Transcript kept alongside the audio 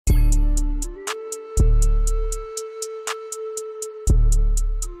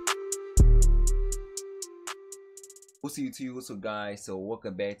What's up guys, so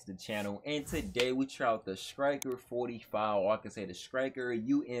welcome back to the channel, and today we try out the Striker 45, or I can say the Striker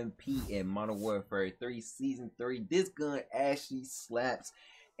UMP in Modern Warfare 3 Season 3. This gun actually slaps,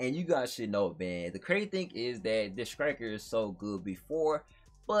 and you guys should know, man. The crazy thing is that the Striker is so good before,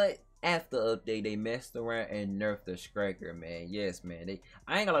 but after update they messed around and nerfed the Striker, man. Yes, man.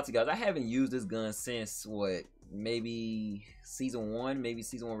 I ain't gonna lie to you guys, I haven't used this gun since what, maybe season 1, maybe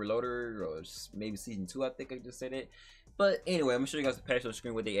season 1 reloader, or maybe season 2, I think I just said it. But anyway, I'm gonna show you guys the patch on the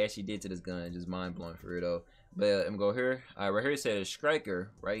screen what they actually did to this gun. Just mind blowing for it though. But I'm gonna go here. Alright, right here it says Striker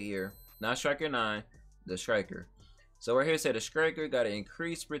right here, not Striker 9, the Striker. So right here it said the Striker got to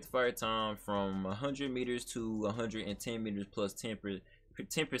increase sprint fire time from 100 meters to 110 meters plus 10%.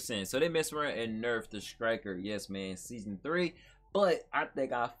 So they messed around and nerfed the Striker. Yes, man, season 3. But I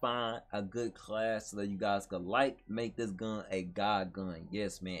think I find a good class so that you guys could make this gun a god gun.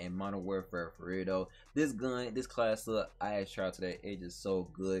 Yes, man, in Modern Warfare for real though. This gun, this class I actually tried today, it is so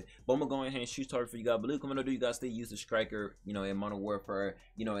good. But I'm gonna go ahead and shoot target for you guys. But look, I'm gonna do you guys still use the Striker, you know, in Modern Warfare,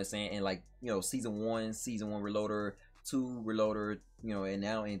 you know what I'm saying, and like, you know, season 1 reloader, 2 reloader, you know, and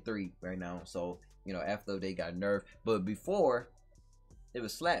now in 3 right now. So, you know, after they got nerfed. But before it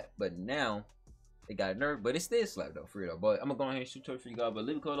was slap, but now it got nerfed, but it still slapped though, for real though. But I'm gonna go ahead and shoot for you guys. But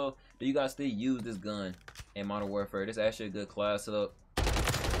leave a comment though, do you guys still use this gun in Modern Warfare? This is actually a good class up.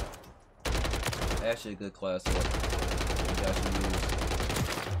 Actually a good class up you guys should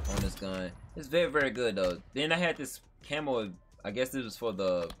use on this gun. It's very good though. Then I had this camo, I guess this was for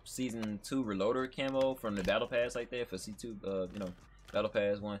the season 2 reloader camo from the battle pass like that for C2, you know, battle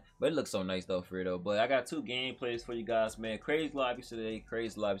pass one. But it looks so nice though, for it though. But I got 2 gameplays for you guys, man. Crazy lobbies today,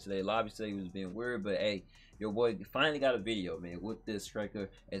 lobbies today was being weird, but hey, your boy finally got a video, man, with this Striker.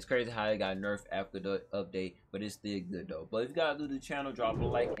 It's crazy how it got nerfed after the update, but it's still good though. But if you guys do the channel, drop a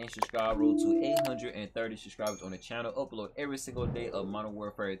like and subscribe. Roll to 830 subscribers on the channel. Upload every single day of Modern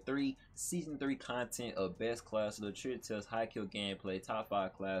Warfare 3 Season 3 content of best class of the trick test, high kill gameplay, top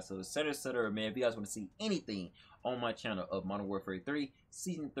 5 class, etc, man. If you guys want to see anything on my channel of Modern Warfare 3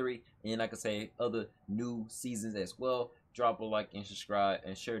 Season 3, and like I say, other new seasons as well, drop a like and subscribe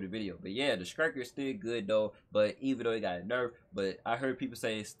and share the video. But yeah, the Striker is still good though, but even though it got nerfed, but I heard people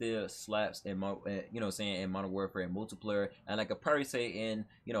say it still slaps in you know what I'm saying, in Modern Warfare and multiplayer, and I could probably say in,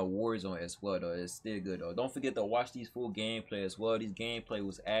 you know, Warzone as well though. It's still good though. Don't forget to watch these full gameplay as well. These gameplay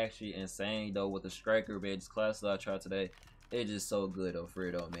was actually insane though with the Striker, man. This class that I tried today, it's just so good though, for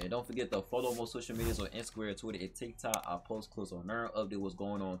it though, man. Don't forget to follow my social medias on Instagram, Twitter, and TikTok. I post clips on there, update what's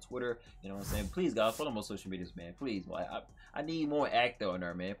going on Twitter. You know what I'm saying? Please, guys, follow my social medias, man. Please, I need more actor on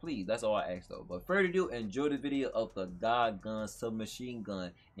there, man. Please, that's all I ask though. But further ado, enjoy the video of the God Gun submachine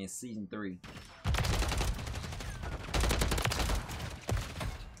gun in Season 3.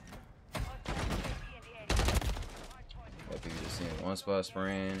 Hope you just seeing one spot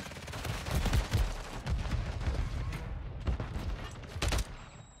spraying.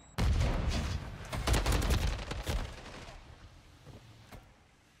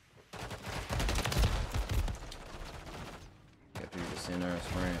 In there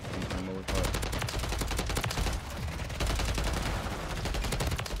spraying.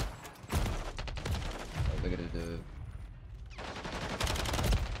 Oh, look at this dude.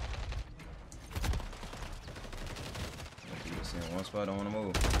 You just in one spot, don't want to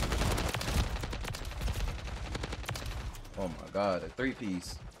move. Oh my god, a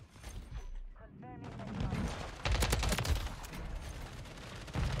 3-piece.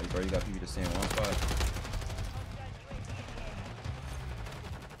 Hey bro, you got people just in one spot.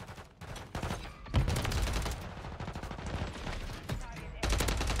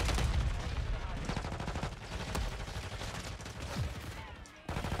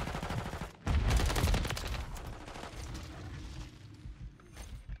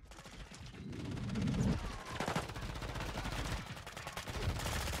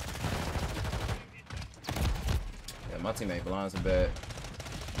 My teammate blinds in bad.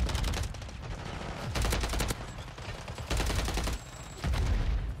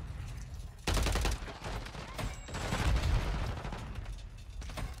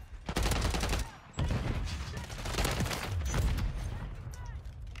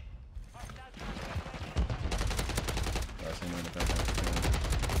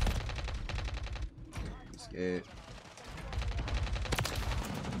 He's scared.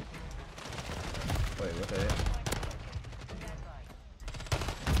 Wait, what the heck?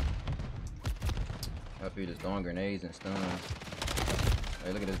 Up here just throwing grenades and stuns.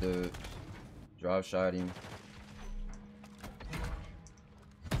 Hey, look at this dude. Drop shot him.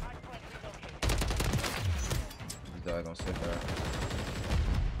 This guy gonna sit there.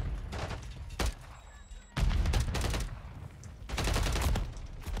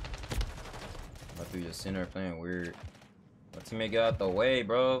 just sitting there playing weird. My teammate get out the way,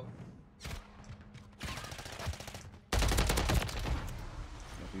 bro.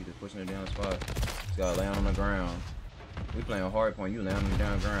 You just pushing the damn spot. Just gotta land on the ground. We playing hard point. You land on the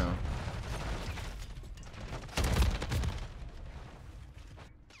down ground.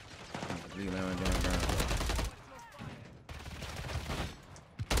 You land on the down ground.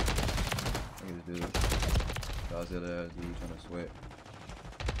 Look at this dude. Godzilla ass dude trying to sweat.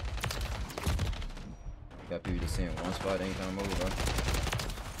 Got people just sitting in one spot, they ain't trying to move, bro.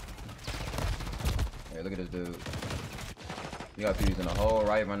 Hey, look at this dude. You got people using a whole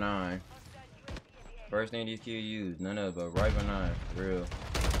right by 9. First thing these kids use, none of it but right by 9, for real.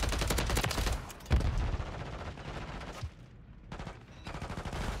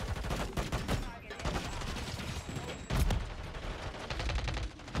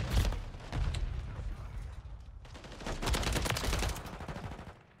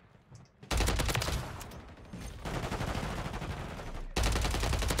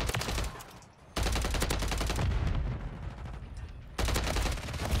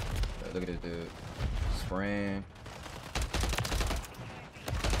 Look at this dude. Spraying.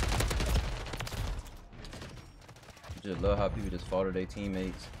 Just love how people just fall to their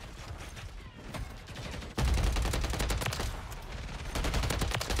teammates.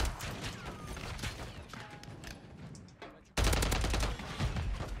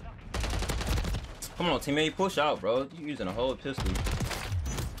 Come on, teammate, push out, bro. You using a whole pistol.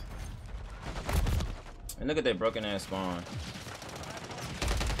 And look at that broken ass spawn.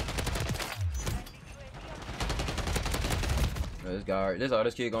 This guy, this all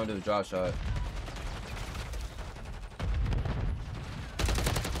this kid gonna do is drop shot.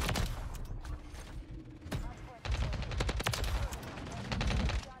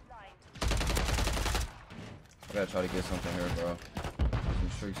 I gotta try to get something here, bro. Some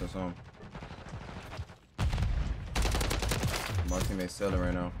streaks or something. My teammate's selling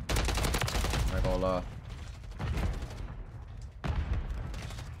right now. Not gonna lie.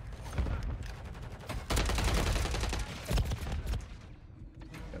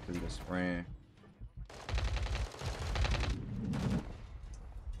 The spraying.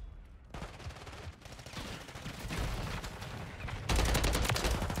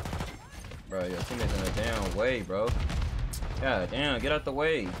 Bro, your teammates in the damn way, bro. God damn, get out the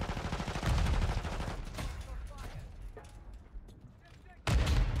way.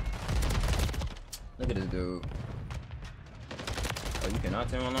 Look at this dude. Oh, you cannot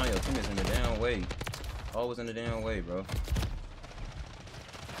tell online, your teammates in the damn way. Always in the damn way, bro.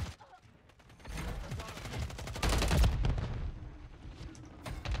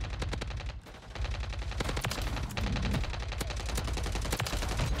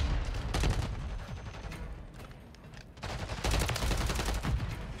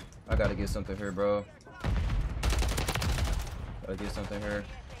 I gotta get something here, bro. Gotta get something here.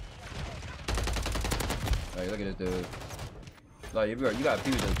 Like, look at this dude. Like, you got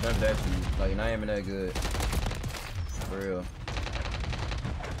people just jumped at you. Like, you're not even that good. For real.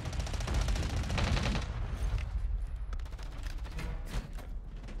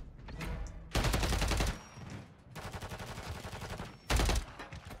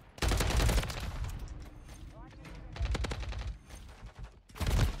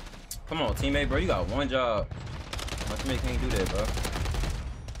 Come on, teammate, bro. You got one job. My teammate can't do that, bro.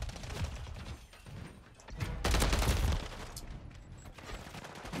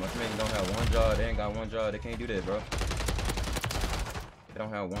 My teammate don't have one job. They ain't got one job. They can't do that, bro. They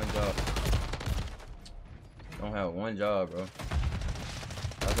don't have one job. Don't have one job, bro.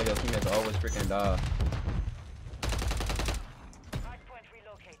 That's why your teammates always freaking die.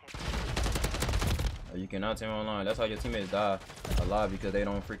 You cannot tell me online. That's how your teammates die a lot, because they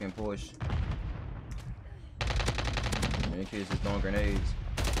don't freaking push. And the kids just throwing grenades.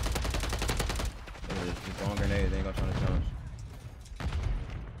 They're just throwing grenades. They ain't gonna try to challenge.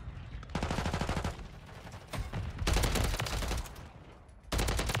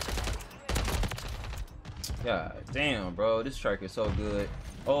 God damn, bro. This strike is so good.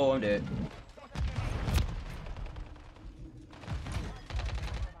 Oh, I'm dead.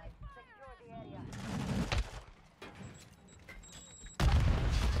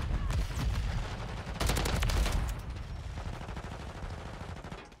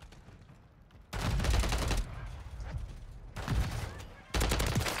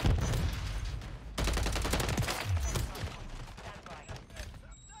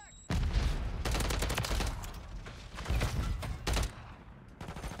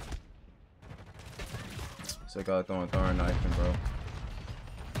 Sick out throwing thorn knifing, bro.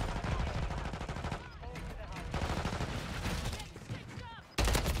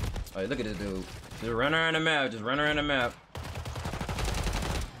 Alright, look at this dude. Just run around the map. Just run around the map.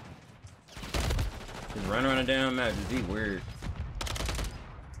 Just run around the damn map. Just be weird.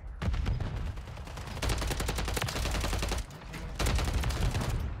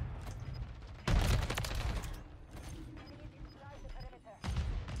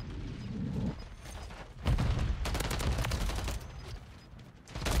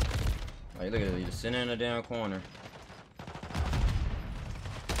 Like, look at it. You just sitting in the damn corner.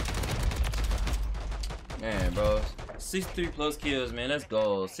 Man, bro. 63 plus kills, man. Let's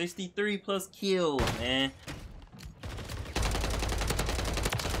go. 63 plus kills, man.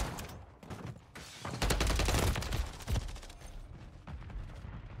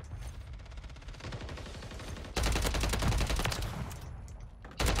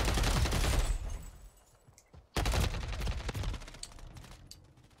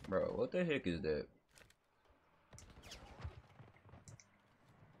 Bro, what the heck is that?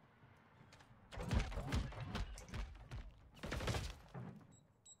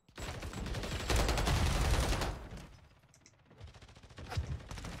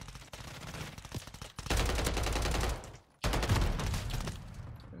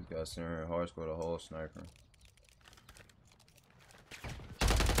 This guy's sitting here hard score the whole sniper.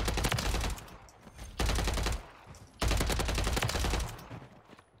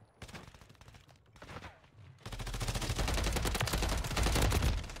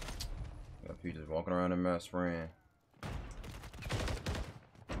 He just walking around the map spraying.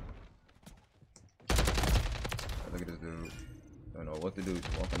 Look at this dude. Don't know what to do.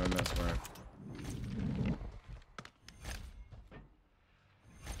 Just walking around the map spraying.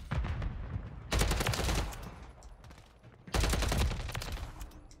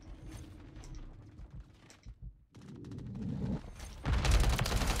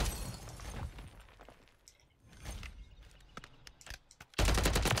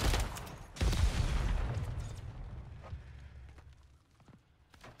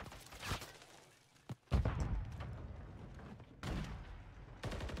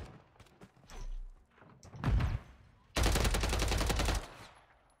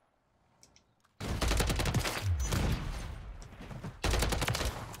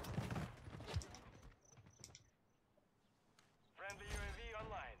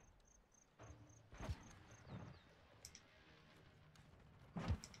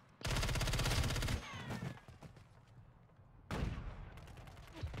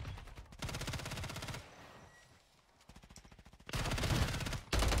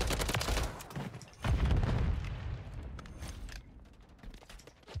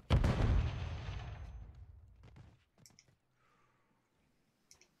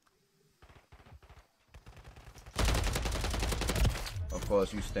 Of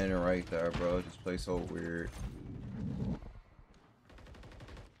course, you standing right there, bro. This place so weird.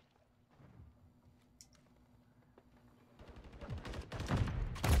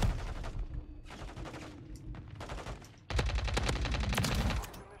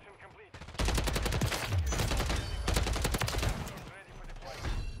 Mission complete. Ready for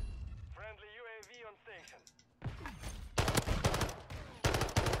deployment. Friendly UAV on station.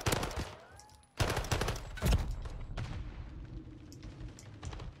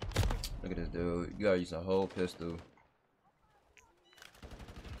 Look at this dude. You gotta use a whole pistol.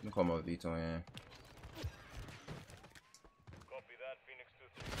 Let me call my Vito in. Copy that, Phoenix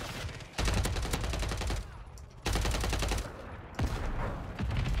 2-3.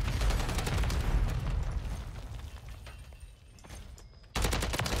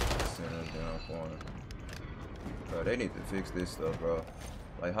 Send us down corner. Bro, they need to fix this stuff, bro.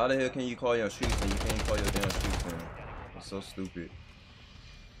 Like, how the hell can you call your streets and you can't call your damn streets in? It's so stupid.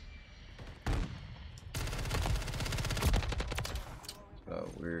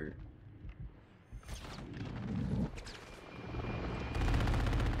 Weird.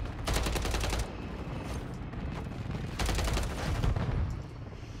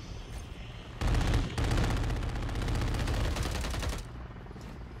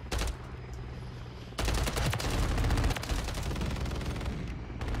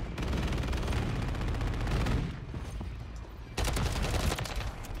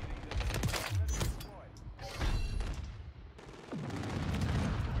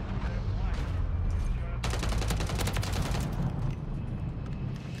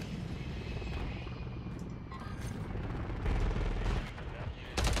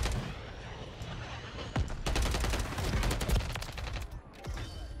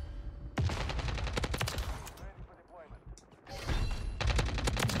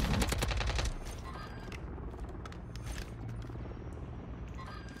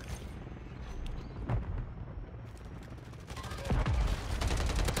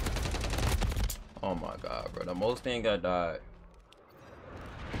 Oh my god, bro. The most thing got died.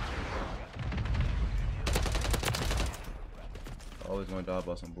 Always gonna die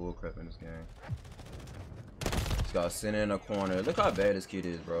about some bullcrap in this game. This guy sitting in a corner. Look how bad this kid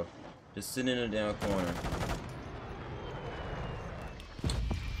is, bro. Just sitting in a damn corner.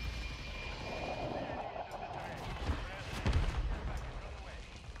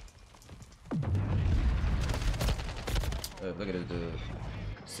 Look at this dude.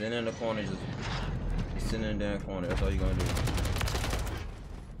 Sitting in the corner, just sitting in the damn corner. That's all you gonna do.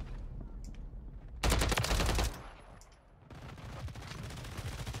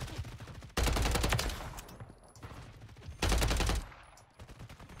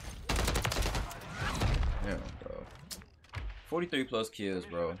 Damn, bro. 43 plus kills,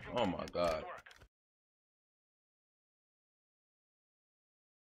 bro. Oh my god.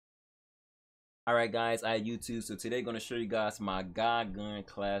 Alright guys, I YouTube. So today gonna show you guys my god gun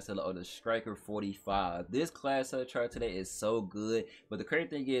class of the Striker 45. This class chart today is so good, but the crazy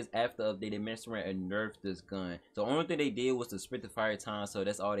thing is after update they messed around and nerfed this gun. So the only thing they did was to sprint the fire time, so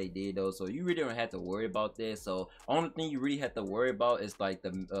that's all they did though. So you really don't have to worry about this. So only thing you really have to worry about is like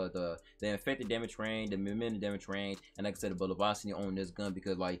the infected damage range, the minimum damage range, and like I said, the velocity on this gun,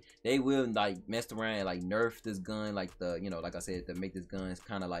 because like they will like mess around and like nerf this gun, like the, you know, like I said, to make this gun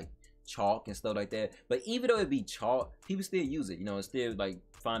kind of like chalk and stuff like that. But even though it be chalk, people still use it, you know, and still like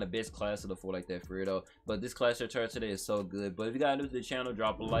find the best class of the four like that for it though. But this class chart today is so good. But if you guys are new to the channel,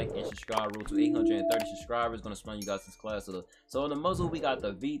 drop a like and subscribe. Roll to 830 subscribers. Gonna explain you guys this class of the. So on the muzzle we got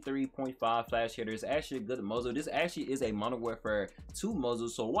the V3.5 flash hitter. It's actually a good muzzle. This actually is a Modern Warfare 2 muzzle,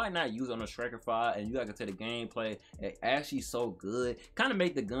 so why not use it on a Striker 5? And you guys can tell the gameplay, it actually so good. Kind of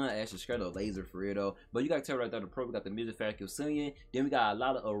make the gun actually straight up laser for it though. But you gotta tell right there the pro, we got the music factor Cillian. Then we got a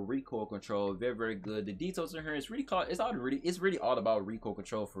lot of recoil control, very good. The details in here is really called, it's really all about recoil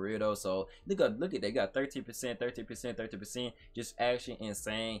control for real though. So look at they got 13%, just actually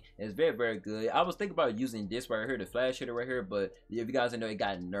insane. It's very good. I was thinking about using this right here, the flash hitter right here, but if you guys know, it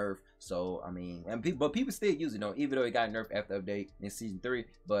got nerfed. So I mean, and people still use it though, even though it got nerfed after update in season 3.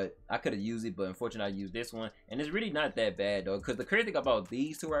 But I could have used it, but unfortunately I used this one, and it's really not that bad though. Because the crazy thing about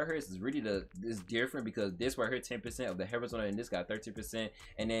these two right here is really it's different, because this right here 10% of the horizontal, and this got 13%.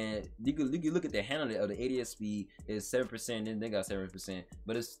 And then you can look at the handle of the ADS speed is 7%, and they got 7%,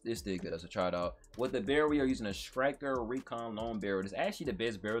 but it's still good. So try it out. With the barrel, we are using a Striker Recon long barrel. It's actually the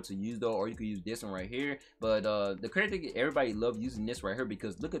best barrel to use though, or you could use this one right here. But the crazy thing, everybody love using this right here,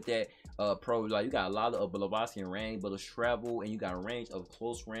 because look at that pro, like you got a lot of velocity and range, but it's travel, and you got a range of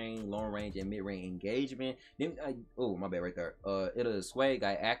close range, long range, and mid range engagement. Then oh my bad right there. It'll sway,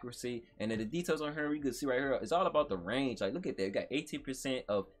 got accuracy, and then the details on here you can see right here. It's all about the range. Like look at that, you got 18%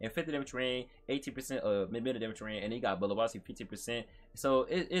 of infected damage range, 18% of mid damage range, and you got velocity 15%. So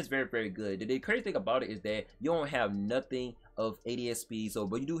it's very good. The crazy thing about it is that you don't have nothing of ADS speed, so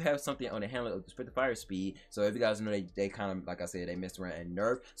but you do have something on the handle of the sprint fire speed. So if you guys know, they kind of, like I said, they messed around and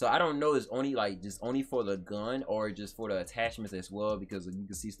nerf. So I don't know, it's only like just only for the gun or just for the attachments as well, because you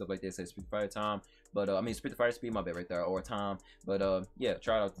can see stuff like this, say sprint fire time, but I mean sprint fire speed, my bad right there, or time. But yeah,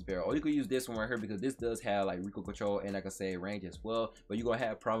 try out this barrel, or you could use this one right here, because this does have like recoil control and like I said, range as well. But you're gonna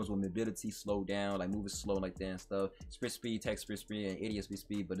have problems with mobility, slow down, like moving slow like that and stuff. Sprint speed, tech sprint speed, and ADS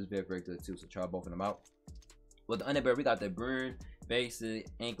speed, but it's very good too. So try both of them out. With the underbarrel, we got the burn basic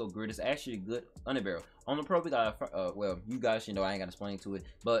ankle grip. It's actually a good underbarrel. On the pro, we got well, you guys should know, I ain't gotta explain to it,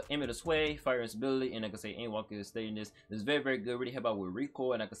 but aim to sway, fire instability, and like I say, aim walking steadiness. It's very good. Really help out with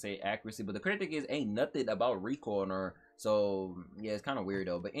recoil, and like I say, accuracy. But the crazy thing is, ain't nothing about recoil on her. So yeah, it's kind of weird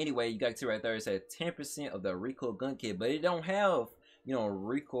though. But anyway, you got to see right there, it said 10% of the recoil gun kit, but it don't have, you know,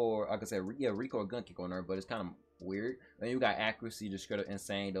 recoil. Like I said, yeah, recoil gun kick on her, but it's kind of weird. And you got accuracy, just straight up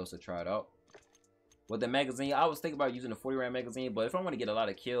insane though. So try it out. With the magazine, I was thinking about using a 40 round magazine, but if I want to get a lot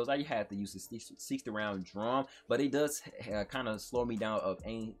of kills, I have to use a 60 round drum. But it does kind of slow me down of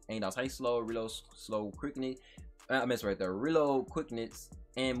aim down. How slow, reload, slow quickness. I missed right there. Reload quickness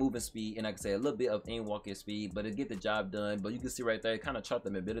and moving speed, and like I said, a little bit of aim walking speed, but it get the job done. But you can see right there, it kind of chart the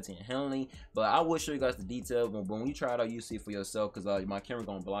mobility and handling. But I will show you guys the detail when you try it out, you see it for yourself, because my camera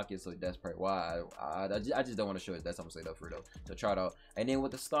gonna block it, so that's probably why I just don't want to show it. That's how I'm gonna say that for it though. So try it out. And then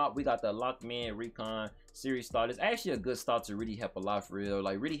with the stop, we got the Lockman Recon series start. It's actually a good start to really help a lot for real,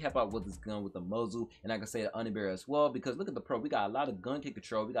 like really help out with this gun with the muzzle, and like I said, the underbarrel as well, because look at the pro, we got a lot of gun kick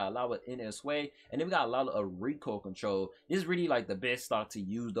control, we got a lot of in-air sway, and then we got a lot of recoil control. This is really like the best start to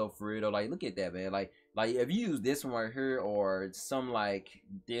use though for real though. Like look at that, man. Like if you use this one right here, or some like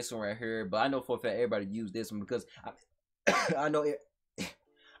this one right here, but I know for a fact everybody use this one, because I know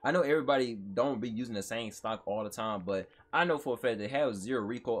everybody don't be using the same stock all the time, but I know for a fact they have zero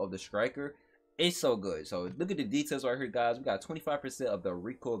recoil of the Striker. It's so good. So look at the details right here, guys. We got 25% of the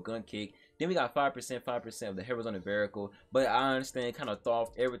recoil gun kick. Then we got 5% of the horizontal vehicle. But I understand kind of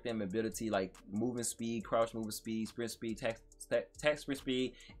thought everything ability like moving speed, crouch moving speed, sprint speed, tack sprint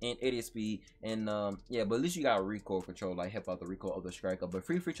speed, and idiot speed. And yeah, but at least you got recoil control, like help out the recoil of the striker. But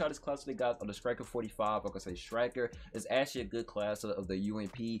free try this class today, guys, of the striker 45. Like I say, striker is actually a good class of the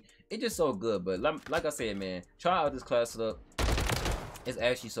UMP. It's just so good. But like I said, man, try out this class up. It's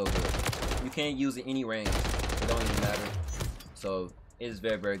actually so good. You can't use it any range. It don't even matter. So it's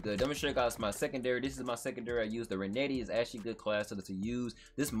very, very good. Let me show you guys my secondary. This is my secondary. I use the Renetti. It's actually a good class to use.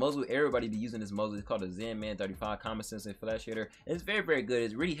 This muzzle, everybody be using this muzzle. It's called the Zen Man 35 Common Sense and Flash Hitter. It's very, very good.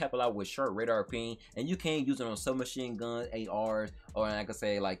 It's really help a lot with short radar ping, and you can use it on submachine guns, ARs, or like I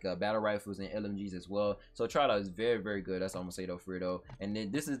say, like battle rifles and LMGs as well. So try it out. It's very, very good. That's all I'm gonna say though, for it though. And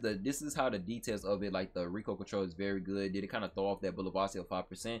then this is how the details of it, like the recoil control is very good. Did it kind of throw off that bullet velocity of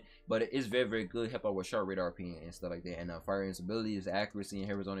 5%, but it's very, very good. Help out with short radar ping and stuff like that. And fire instability is accuracy and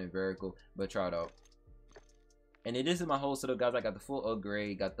horizontal and vertical. But try it out. And then this is my whole setup, guys. I got the full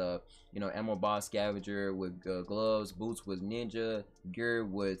upgrade. Got the, you know, ammo box scavenger with gloves, boots with ninja, gear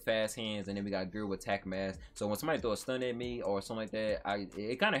with fast hands, and then we got gear with tac mask. So when somebody throw a stun at me or something like that,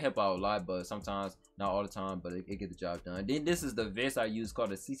 it kind of help out a lot, but sometimes not all the time, but it get the job done. Then this is the vest I use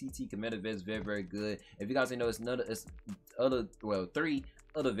called the CCT Commander vest. Very, very good. If you guys didn't know, it's three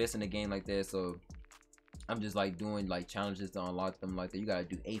other vests in the game like that. So I'm just like doing like challenges to unlock them like that. You gotta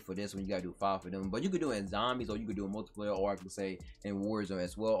do 8 for this one, you gotta do 5 for them. But you could do it in zombies, or you could do it multiplayer, or I could say in Warzone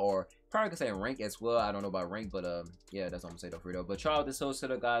as well, or probably could say in rank as well. I don't know about rank, but yeah, that's what I'm gonna say though, for though. But try out this whole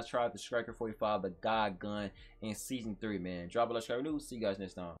setup, guys. Try out the Striker 45, the God gun in season 3, man. Drop a like, subscribe, see you guys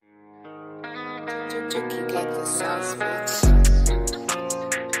next time. Chuki got the sauce, bitch.